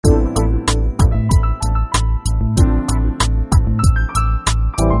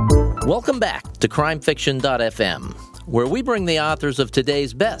Welcome back to crimefiction.fm, where we bring the authors of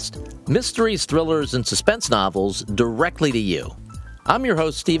today's best mysteries, thrillers, and suspense novels directly to you. I'm your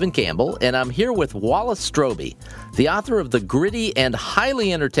host, Stephen Campbell, and I'm here with Wallace Stroby, the author of the gritty and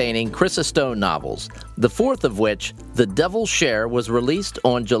highly entertaining Chrysa Stone novels, the fourth of which, The Devil's Share, was released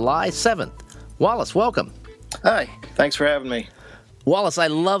on July 7th. Wallace, welcome. Hi, thanks for having me. Wallace, I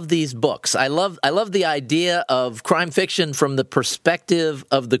love these books. I love the idea of crime fiction from the perspective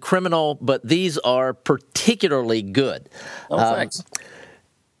of the criminal, but these are particularly good. Oh, thanks.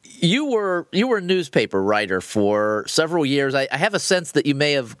 You were a newspaper writer for several years. I have a sense that you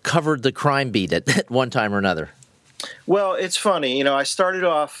may have covered the crime beat at one time or another. Well, it's funny. I started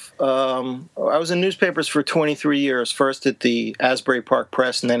off, I was in newspapers for 23 years, first at the Asbury Park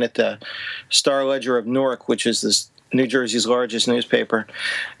Press and then at the Star-Ledger of Newark, which is this New Jersey's largest newspaper.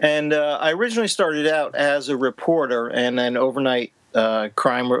 And I originally started out as a reporter and an overnight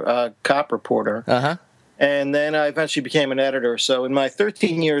cop reporter. Uh-huh. And then I eventually became an editor. So in my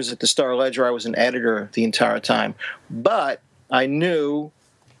 13 years at the Star-Ledger, I was an editor the entire time. But I knew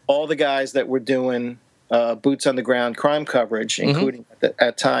all the guys that were doing boots-on-the-ground crime coverage, including at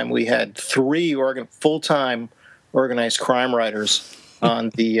that time we had three full-time organized crime writers on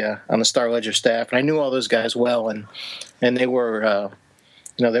the Star-Ledger staff, and I knew all those guys well, and they were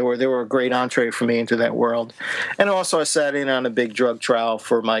they were a great entree for me into that world. And also I sat in on a big drug trial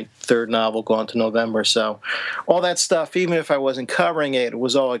for my third novel, Gone to November. So all that stuff, even if I wasn't covering it, it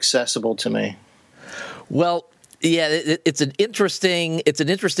was all accessible to me. Well, yeah, it's an interesting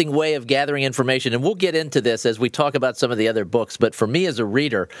way of gathering information, and we'll get into this as we talk about some of the other books. But for me as a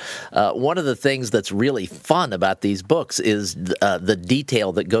reader, one of the things that's really fun about these books is the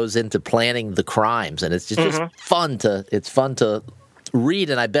detail that goes into planning the crimes, and it's just fun to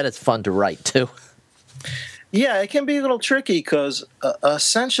read, and I bet it's fun to write too. Yeah, it can be a little tricky because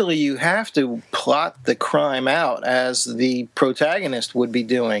essentially you have to plot the crime out as the protagonist would be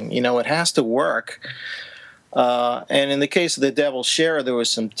doing. It has to work. And in the case of The Devil's Share, there was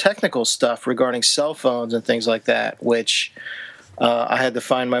some technical stuff regarding cell phones and things like that, which I had to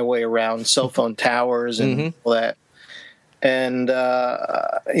find my way around, cell phone towers and all that. And,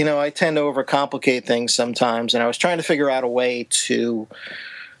 I tend to overcomplicate things sometimes, and I was trying to figure out a way to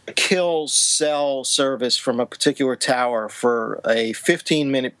kill cell service from a particular tower for a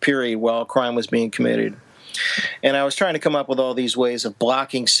 15-minute period while a crime was being committed. And I was trying to come up with all these ways of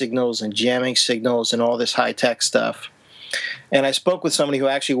blocking signals and jamming signals and all this high-tech stuff. And I spoke with somebody who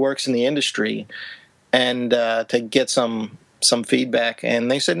actually works in the industry and to get some feedback. And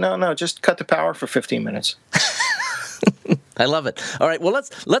they said, no, just cut the power for 15 minutes. I love it. All right, well,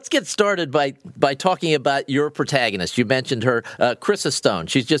 let's get started by talking about your protagonist. You mentioned her, Chrysa Stone.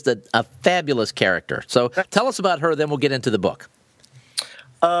 She's just a fabulous character. So tell us about her, then we'll get into the book.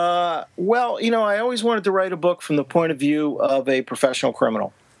 Well, I always wanted to write a book from the point of view of a professional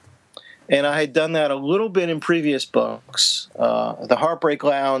criminal. And I had done that a little bit in previous books. The Heartbreak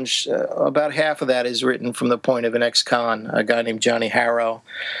Lounge, about half of that is written from the point of an ex-con, a guy named Johnny Harrow.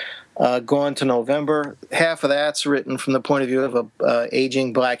 Gone to November, half of that's written from the point of view of a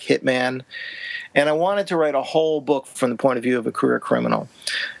aging black hitman. And I wanted to write a whole book from the point of view of a career criminal.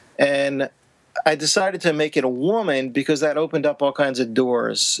 And I decided to make it a woman because that opened up all kinds of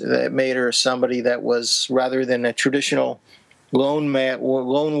doors. That made her somebody that was, rather than a traditional lone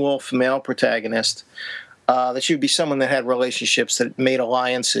wolf male protagonist, that she would be someone that had relationships, that made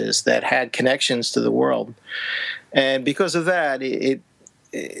alliances, that had connections to the world. And because of that,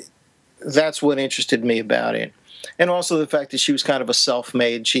 that's what interested me about it. And also the fact that she was kind of a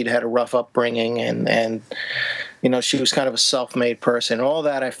self-made, she'd had a rough upbringing, and she was kind of a self-made person. All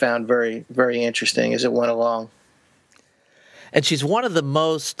that I found very, very interesting as it went along. And she's one of the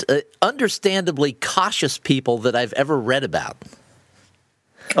most understandably cautious people that I've ever read about.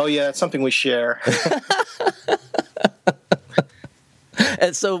 Oh, yeah, it's something we share.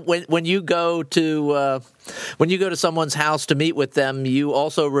 And so when you go to someone's house to meet with them, you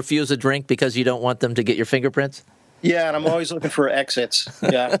also refuse a drink because you don't want them to get your fingerprints? Yeah, and I'm always looking for exits.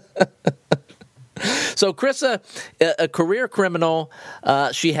 Yeah. So Chrysa, a career criminal,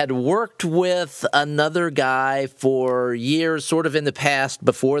 she had worked with another guy for years, sort of in the past,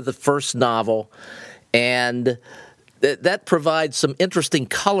 before the first novel, and that provides some interesting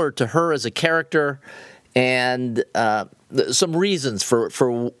color to her as a character and some reasons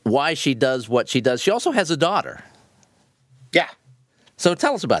for why she does what she does. She also has a daughter. Yeah. So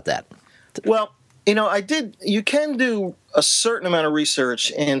tell us about that. Well, you can do a certain amount of research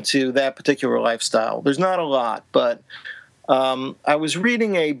into that particular lifestyle. There's not a lot, but I was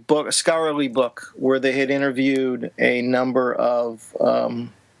reading a scholarly book, where they had interviewed a number of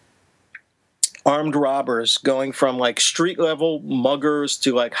armed robbers going from like street level muggers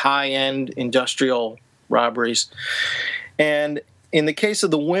to like high end industrial robberies. And in the case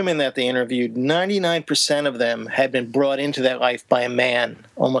of the women that they interviewed, 99% of them had been brought into that life by a man,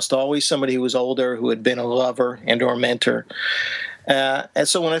 almost always somebody who was older, who had been a lover and or mentor. And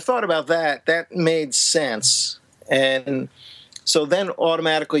so when I thought about that, that made sense. And so then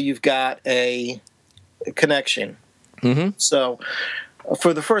automatically you've got a connection. Mm-hmm. So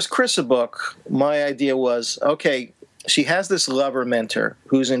for the first Chrissa book, my idea was, okay, she has this lover mentor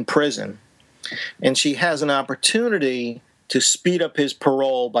who's in prison, and she has an opportunity to speed up his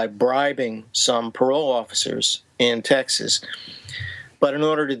parole by bribing some parole officers in Texas. But in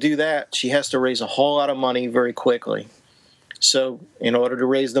order to do that, she has to raise a whole lot of money very quickly. So in order to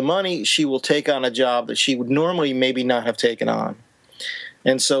raise the money, she will take on a job that she would normally maybe not have taken on.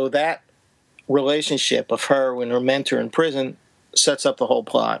 And so that relationship of her and her mentor in prison sets up the whole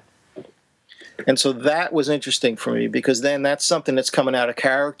plot. And so that was interesting for me, because then that's something that's coming out of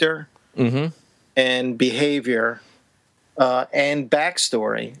character and behavior and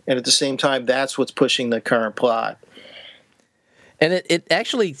backstory. And at the same time, that's what's pushing the current plot. And it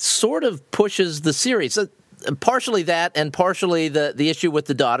actually sort of pushes the series. Partially that, and partially the issue with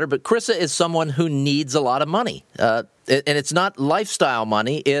the daughter. But Chrissa is someone who needs a lot of money, and it's not lifestyle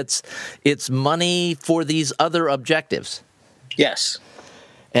money. It's money for these other objectives. Yes.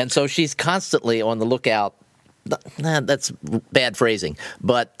 And so she's constantly on the lookout. That's bad phrasing,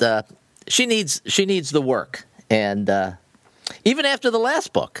 but she needs the work. And even after the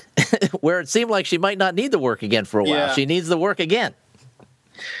last book, where it seemed like she might not need the work again for a while, she needs the work again.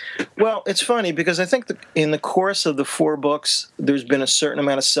 Well, it's funny because I think in the course of the 4 books, there's been a certain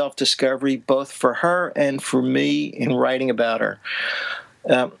amount of self-discovery, both for her and for me in writing about her.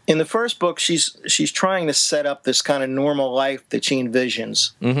 In the first book, she's trying to set up this kind of normal life that she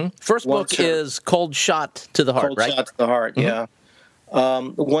envisions. Mm-hmm. First book is Cold Shot to the Heart, right? Cold Shot to the Heart, yeah.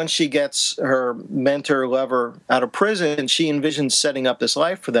 Once she gets her mentor lover out of prison, she envisions setting up this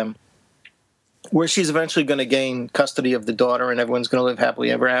life for them, where she's eventually going to gain custody of the daughter and everyone's going to live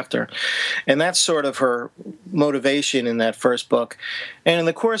happily ever after. And that's sort of her motivation in that first book. And in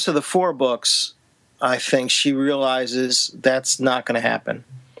the course of the 4 books, I think she realizes that's not going to happen.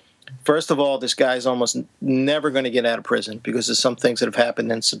 First of all, this guy's almost never going to get out of prison because of some things that have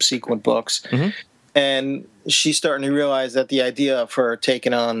happened in subsequent books. Mm-hmm. And she's starting to realize that the idea of her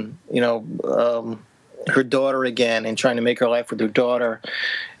taking on, her daughter again and trying to make her life with her daughter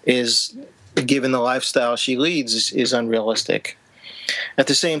is, given the lifestyle she leads, is unrealistic. At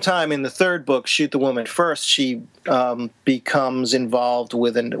the same time, in the third book, Shoot the Woman First, she becomes involved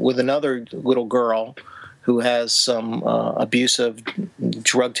with another little girl who has some abusive,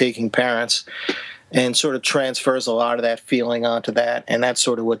 drug-taking parents, and sort of transfers a lot of that feeling onto that, and that's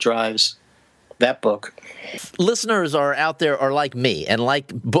sort of what drives that book. Listeners are out there are like me and like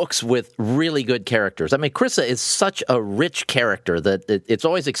books with really good characters. I mean, Chrissa is such a rich character that it's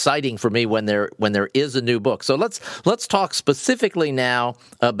always exciting for me when there is a new book. So let's talk specifically now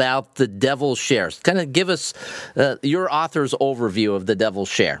about The Devil's Share. Kind of give us your author's overview of The Devil's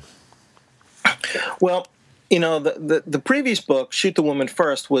Share. Well, the previous book, Shoot the Woman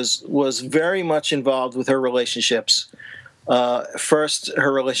First, was very much involved with her relationships. First,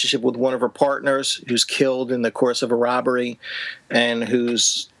 her relationship with one of her partners who's killed in the course of a robbery and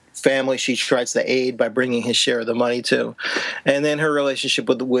whose family she tries to aid by bringing his share of the money to. And then her relationship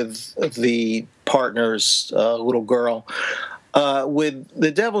with the partner's little girl. With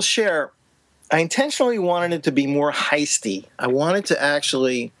The Devil's Share, I intentionally wanted it to be more heisty. I wanted to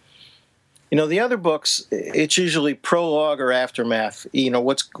actually... the other books, it's usually prologue or aftermath.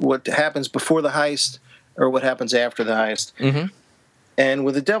 What happens before the heist or what happens after the heist. Mm-hmm. And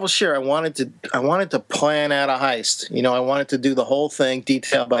with The Devil's Share, I wanted to plan out a heist. I wanted to do the whole thing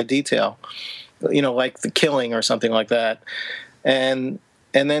detail by detail, like the killing or something like that, and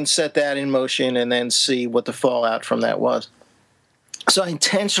then set that in motion and then see what the fallout from that was. So I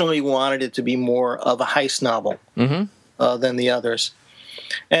intentionally wanted it to be more of a heist novel than the others.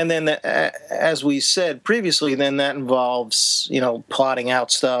 And then, as we said previously, then that involves, plotting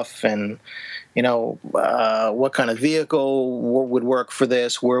out stuff and, what kind of vehicle would work for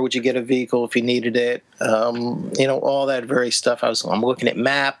this? Where would you get a vehicle if you needed it? All that very stuff. I'm looking at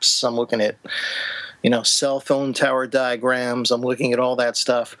maps. I'm looking at, cell phone tower diagrams. I'm looking at all that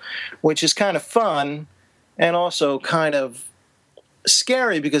stuff, which is kind of fun and also kind of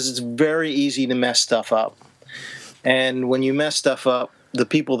scary because it's very easy to mess stuff up. And when you mess stuff up, the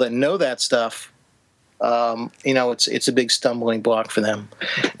people that know that stuff, it's a big stumbling block for them.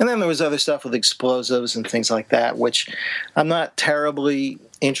 And then there was other stuff with explosives and things like that, which I'm not terribly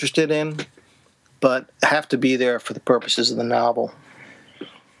interested in. but have to be there for the purposes of the novel.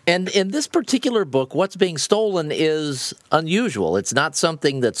 And in this particular book, what's being stolen is unusual. It's not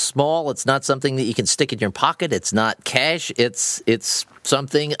something that's small. It's not something that you can stick in your pocket. It's not cash. It's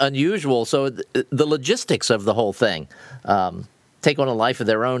something unusual. So the logistics of the whole thing take on a life of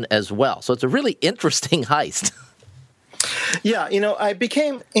their own as well. So it's a really interesting heist. Yeah, I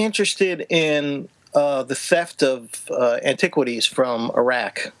became interested in the theft of antiquities from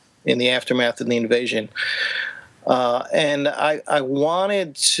Iraq in the aftermath of the invasion. And I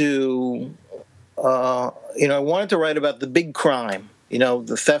wanted to, I wanted to write about the big crime,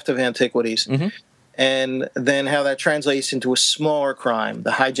 the theft of antiquities, mm-hmm. and then how that translates into a smaller crime,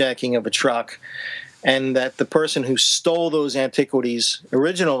 the hijacking of a truck, and that the person who stole those antiquities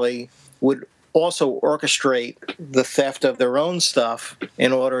originally would also orchestrate the theft of their own stuff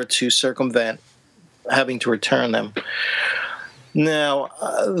in order to circumvent having to return them. Now,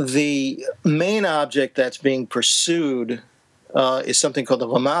 the main object that's being pursued is something called the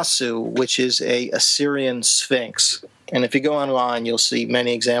Lamassu, which is a Assyrian sphinx. And if you go online, you'll see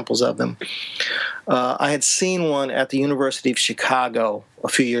many examples of them. I had seen one at the University of Chicago a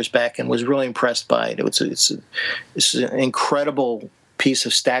few years back and was really impressed by it. It's an incredible piece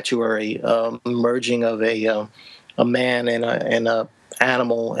of statuary, merging of a man and a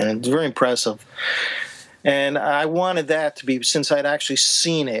animal, and it's very impressive. And I wanted that to be, since I'd actually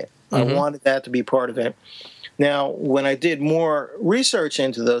seen it, mm-hmm. I wanted that to be part of it. Now, when I did more research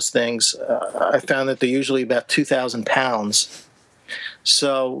into those things, I found that they're usually about 2,000 pounds.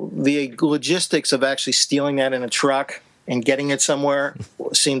 So the logistics of actually stealing that in a truck and getting it somewhere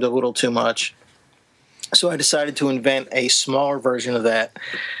seemed a little too much. So I decided to invent a smaller version of that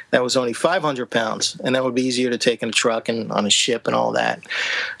was only 500 pounds, and that would be easier to take in a truck and on a ship and all that.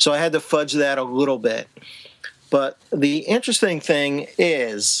 So I had to fudge that a little bit. But the interesting thing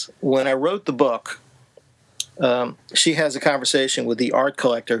is, when I wrote the book, she has a conversation with the art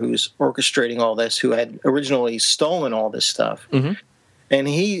collector who's orchestrating all this, who had originally stolen all this stuff. Mm-hmm. And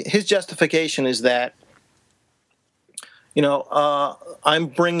his justification is that, I'm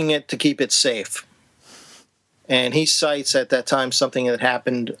bringing it to keep it safe. And he cites at that time something that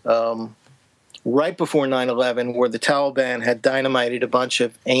happened right before 9/11, where the Taliban had dynamited a bunch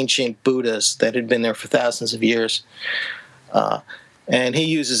of ancient Buddhas that had been there for thousands of years. And he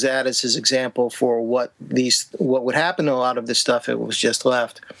uses that as his example for what would happen to a lot of this stuff if it was just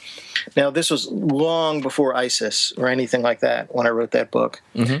left. Now, this was long before ISIS or anything like that when I wrote that book.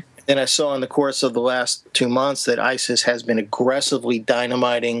 Mm-hmm. And I saw in the course of the last 2 months that ISIS has been aggressively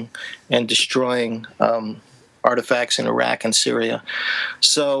dynamiting and destroying artifacts in Iraq and Syria.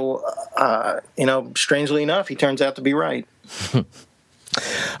 So, strangely enough, he turns out to be right. All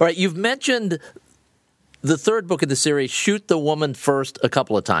right, you've mentioned the third book in the series, Shoot the Woman First, a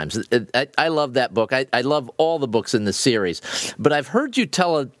couple of times. I love that book. I love all the books in the series. But I've heard you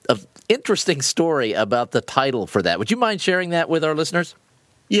tell an interesting story about the title for that. Would you mind sharing that with our listeners?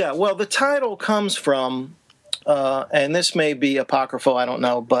 Yeah, well, the title comes from, and this may be apocryphal, I don't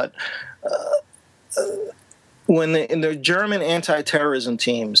know, but when in the German anti-terrorism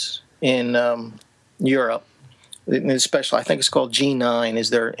teams in Europe, especially, I think it's called G9 is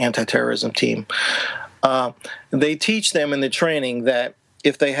their anti-terrorism team, they teach them in the training that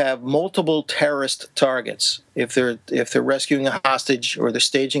if they have multiple terrorist targets, if they're rescuing a hostage or they're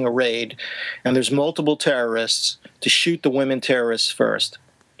staging a raid, and there's multiple terrorists, to shoot the women terrorists first.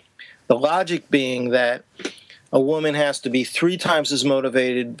 The logic being that a woman has to be 3 times as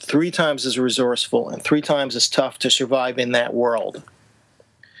motivated, 3 times as resourceful, and 3 times as tough to survive in that world.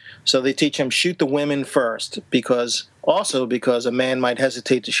 So they teach them shoot the women first, because a man might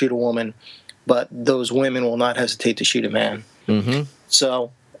hesitate to shoot a woman, but those women will not hesitate to shoot a man. Mm-hmm.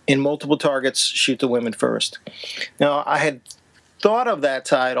 So in multiple targets, shoot the women first. Now, I had thought of that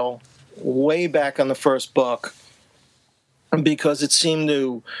title way back on the first book because it seemed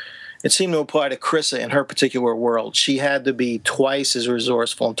to apply to Chrissa in her particular world. She had to be twice as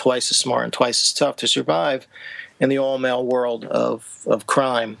resourceful and twice as smart and twice as tough to survive in the all-male world of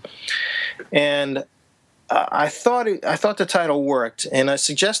crime. And I thought the title worked, and I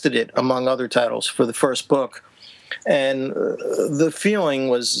suggested it among other titles for the first book. And the feeling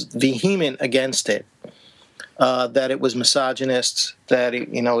was vehement against it, that it was misogynist, that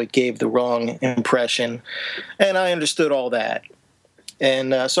it gave the wrong impression. And I understood all that.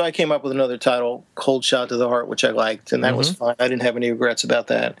 And so I came up with another title, Cold Shot to the Heart, which I liked, and that was fine. I didn't have any regrets about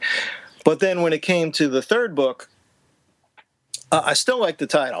that. But then when it came to the third book, I still liked the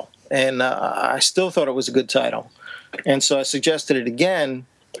title, and I still thought it was a good title. And so I suggested it again,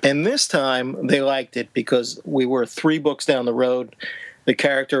 and this time they liked it because we were 3 books down the road. The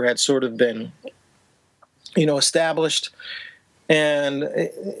character had sort of been established, and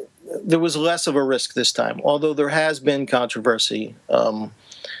there was less of a risk this time. Although there has been controversy.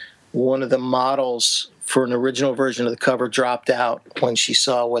 One of the models for an original version of the cover dropped out when she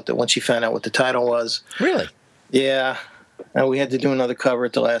found out what the title was. Really? Yeah. And we had to do another cover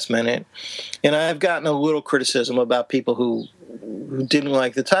at the last minute. And I've gotten a little criticism about people who didn't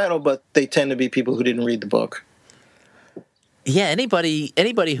like the title, but they tend to be people who didn't read the book. Yeah,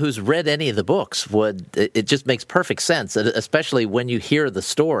 anybody who's read any of the books it just makes perfect sense, especially when you hear the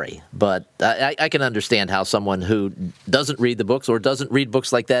story. But I can understand how someone who doesn't read the books or doesn't read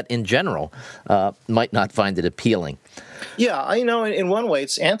books like that in general might not find it appealing. Yeah, in one way,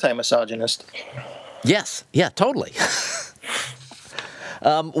 it's anti-misogynist. Yes, yeah, totally.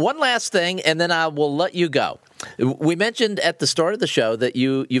 One last thing, and then I will let you go. We mentioned at the start of the show that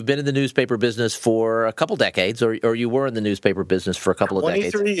you've been in the newspaper business for a couple decades, or you were in the newspaper business for a couple of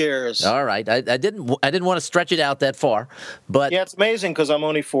decades. 23 years. All right, I didn't want to stretch it out that far, but yeah, it's amazing because I'm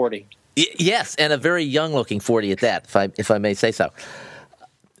only 40. Yes, and a very young-looking 40 at that, if I may say so.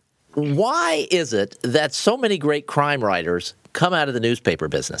 Why is it that so many great crime writers come out of the newspaper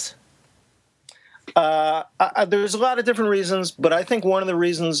business? There's a lot of different reasons, but I think one of the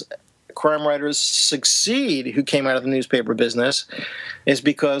reasons crime writers succeed who came out of the newspaper business is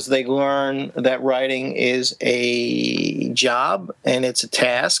because they learn that writing is a job and it's a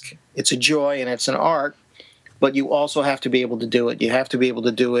task, it's a joy and it's an art, but you also have to be able to do it. You have to be able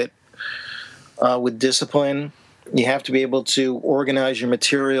to do it with discipline. You have to be able to organize your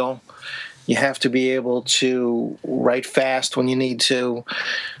material. You have to be able to write fast when you need to.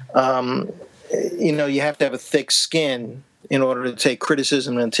 You have to have a thick skin in order to take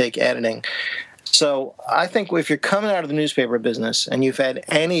criticism and take editing. So I think if you're coming out of the newspaper business and you've had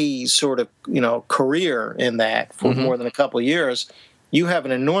any sort of, career in that for more than a couple of years, you have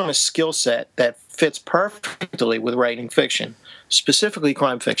an enormous skill set that fits perfectly with writing fiction, specifically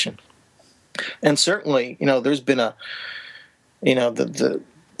crime fiction. And certainly, there's been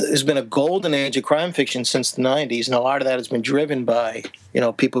there's been a golden age of crime fiction since the 90s, and a lot of that has been driven by,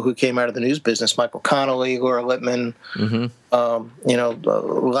 people who came out of the news business, Michael Connelly, Laura Lippman,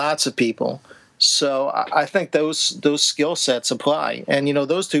 lots of people. So I think those skill sets apply. And,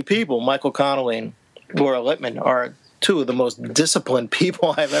 those two people, Michael Connelly and Laura Lippman, are two of the most disciplined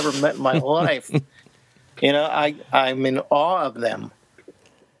people I've ever met in my life. I'm in awe of them.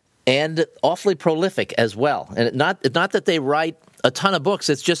 And awfully prolific as well. And not that they write a ton of books,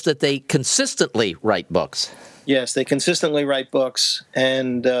 it's just that they consistently write books. Yes, they consistently write books,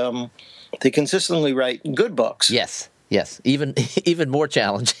 and they consistently write good books. Yes, even more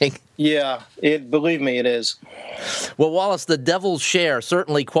challenging. Yeah, believe me, it is. Well, Wallace, The Devil's Share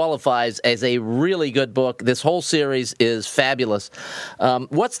certainly qualifies as a really good book. This whole series is fabulous.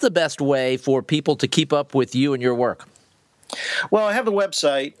 What's the best way for people to keep up with you and your work? Well, I have the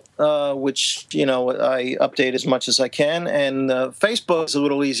website, which, I update as much as I can, and Facebook is a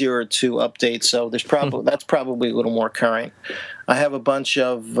little easier to update, so that's probably a little more current. I have a bunch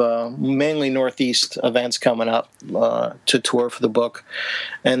of mainly Northeast events coming up to tour for the book,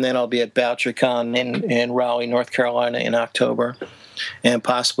 and then I'll be at BoucherCon in Raleigh, North Carolina in October, and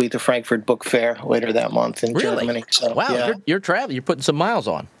possibly the Frankfurt Book Fair later that month in Germany. So, wow, yeah. You're traveling. You're putting some miles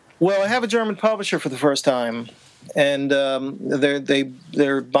on. Well, I have a German publisher for the first time. And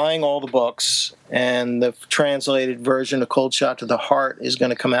they're buying all the books, and the translated version of Cold Shot to the Heart is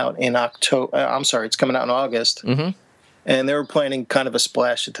going to come out in October. It's coming out in August. Mm-hmm. And they were planning kind of a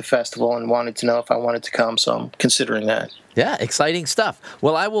splash at the festival and wanted to know if I wanted to come, so I'm considering that. Yeah, exciting stuff.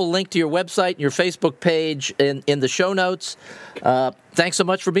 Well, I will link to your website and your Facebook page in the show notes. Thanks so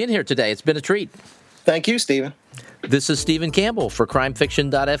much for being here today. It's been a treat. Thank you, Stephen. This is Stephen Campbell for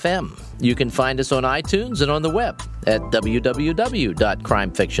crimefiction.fm. You can find us on iTunes and on the web at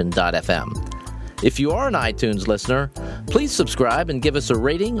www.crimefiction.fm. If you are an iTunes listener, please subscribe and give us a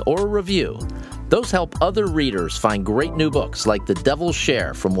rating or a review. Those help other readers find great new books like The Devil's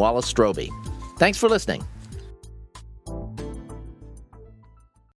Share from Wallace Stroby. Thanks for listening.